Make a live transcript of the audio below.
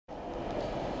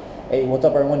Hey, what's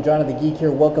up everyone? John the Geek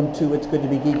here. Welcome to It's Good to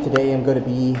Be Geek. Today I'm going to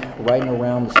be riding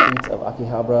around the streets of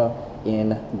Akihabara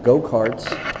in go-karts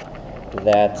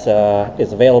that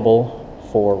is available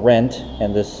for rent,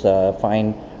 and this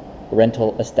fine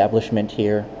rental establishment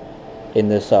here in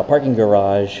this parking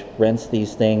garage rents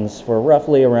these things for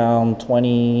roughly around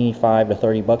 25 to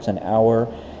 30 bucks an hour,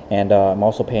 and I'm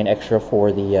also paying extra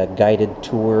for the guided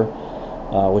tour,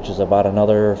 which is about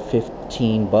another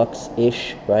 15 bucks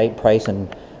ish, right? Price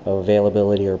and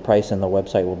availability or price on the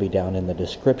website will be down in the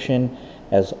description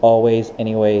as always.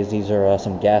 Anyways, these are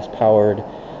some gas powered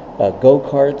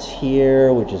go-karts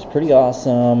here, which is pretty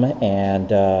awesome, and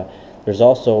there's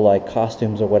also like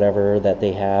costumes or whatever that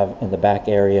they have in the back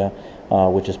area,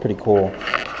 which is pretty cool,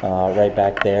 right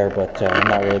back there. But I'm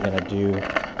not really going to do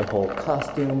the whole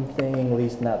costume thing, at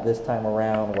least not this time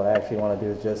around. What I actually want to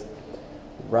do is just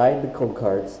ride the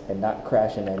go-karts and not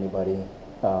crash into anybody,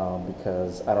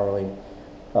 because I don't really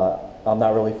I'm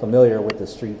not really familiar with the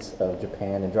streets of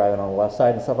Japan and driving on the left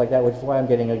side and stuff like that, which is why I'm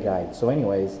getting a guide. So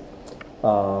anyways,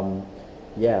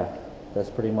 yeah, that's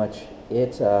pretty much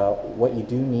it. What you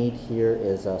do need here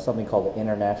is something called the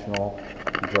International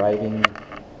Driving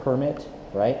Permit,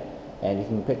 right? And you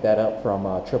can pick that up from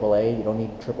AAA. You don't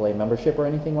need AAA membership or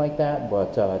anything like that,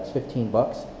 but it's 15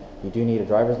 bucks. You do need a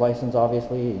driver's license,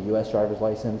 obviously, a U.S. driver's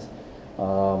license.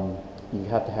 You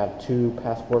have to have 2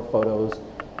 passport photos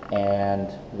and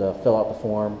fill out the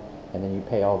form, and then you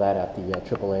pay all that at the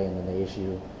AAA, and then they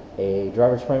issue a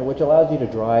driver's permit, which allows you to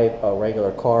drive a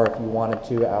regular car if you wanted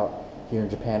to out here in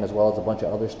Japan, as well as a bunch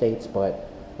of other states. But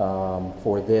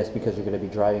for this, because you're going to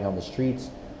be driving on the streets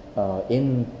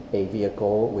in a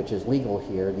vehicle, which is legal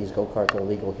here, these go-karts are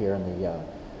legal here in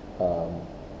the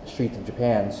streets of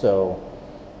Japan, so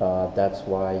that's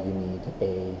why you need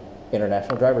a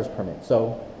international driver's permit.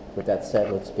 So with that said,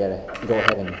 let's go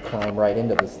ahead and climb right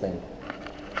into this thing.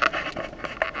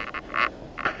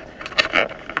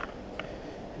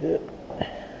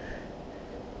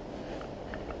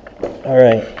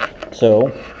 Alright,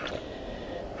 so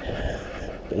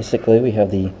basically we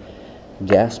have the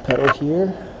gas pedal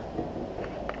here,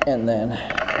 and then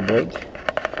brake.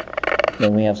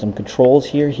 Then we have some controls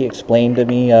here. He explained to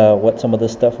me what some of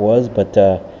this stuff was, but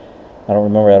I don't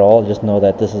remember at all. Just know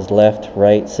that this is left,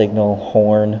 right, signal,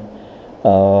 horn.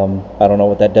 I don't know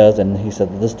what that does, and he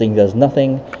said that this thing does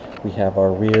nothing. We have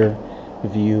our rear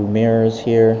view mirrors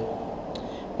here,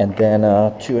 and then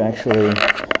to actually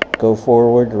go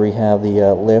forward, we have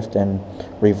the lift and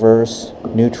reverse,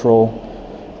 neutral,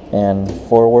 and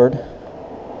forward,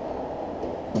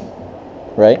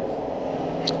 right?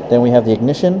 Then we have the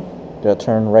ignition. Gotta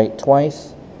turn right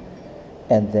twice,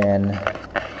 and then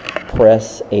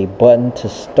press a button to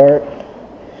start,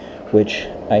 which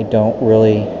I don't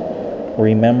really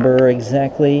remember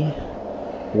exactly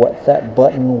what that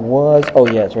button was. Oh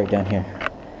yeah, it's right down here.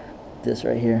 This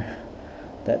right here.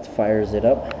 That fires it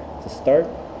up to start.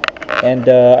 And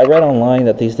I read online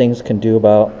that these things can do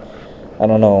about, I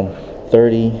don't know,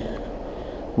 30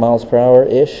 miles per hour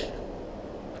ish,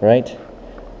 right?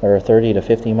 Or 30 to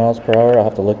 50 miles per hour. I'll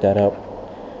have to look that up.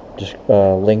 Just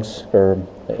links or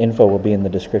info will be in the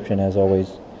description as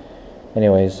always.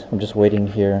 Anyways, I'm just waiting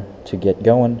here to get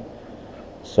going,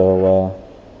 so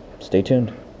stay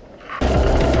tuned.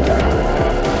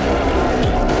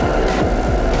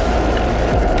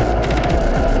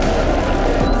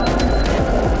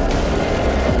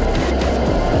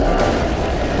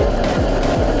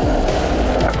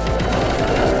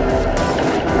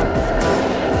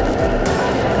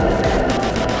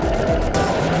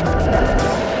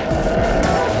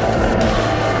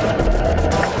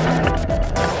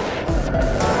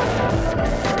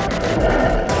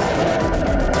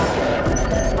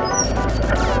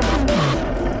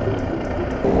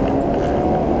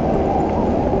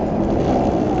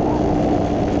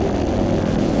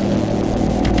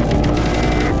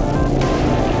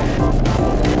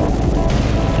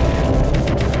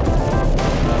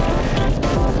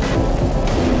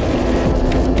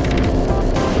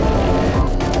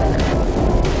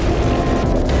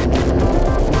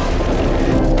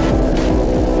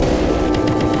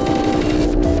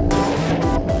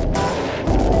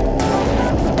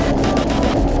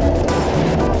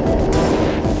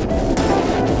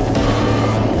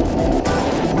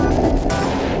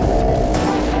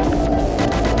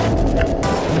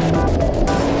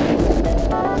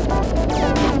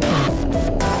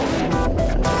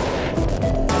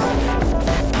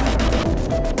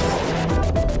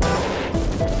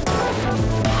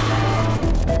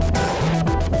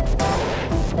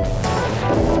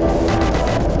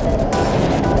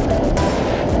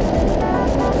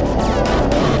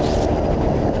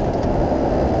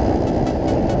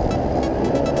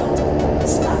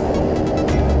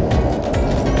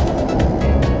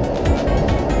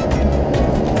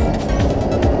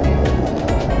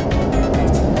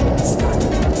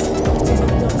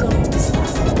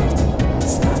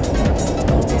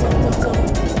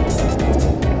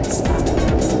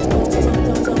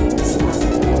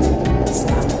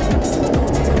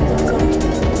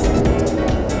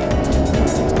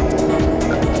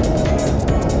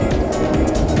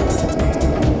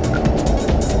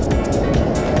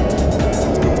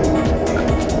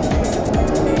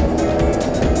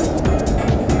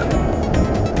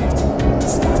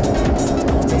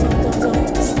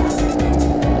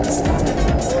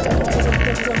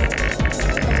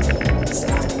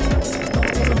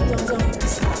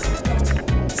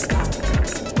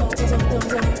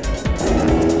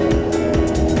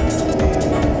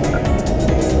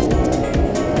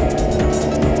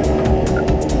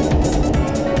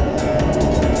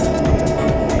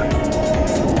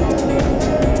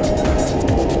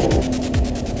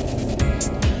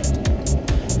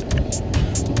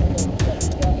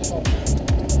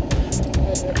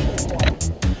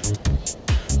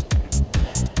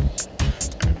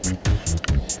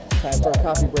 Time for a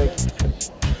coffee break.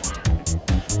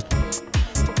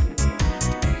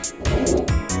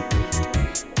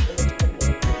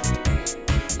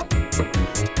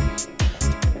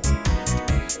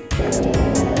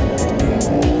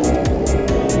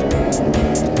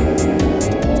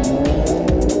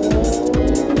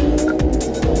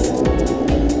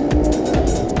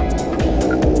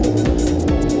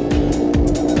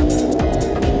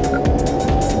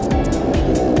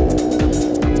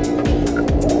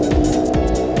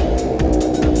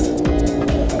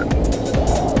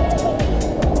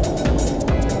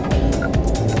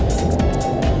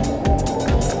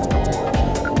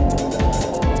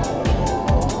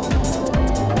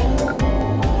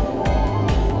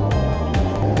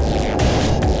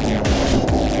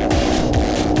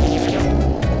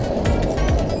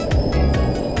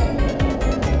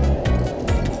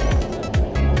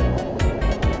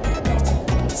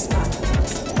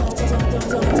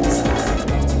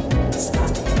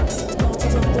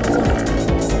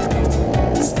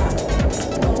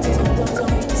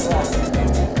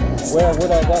 Where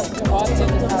would I go?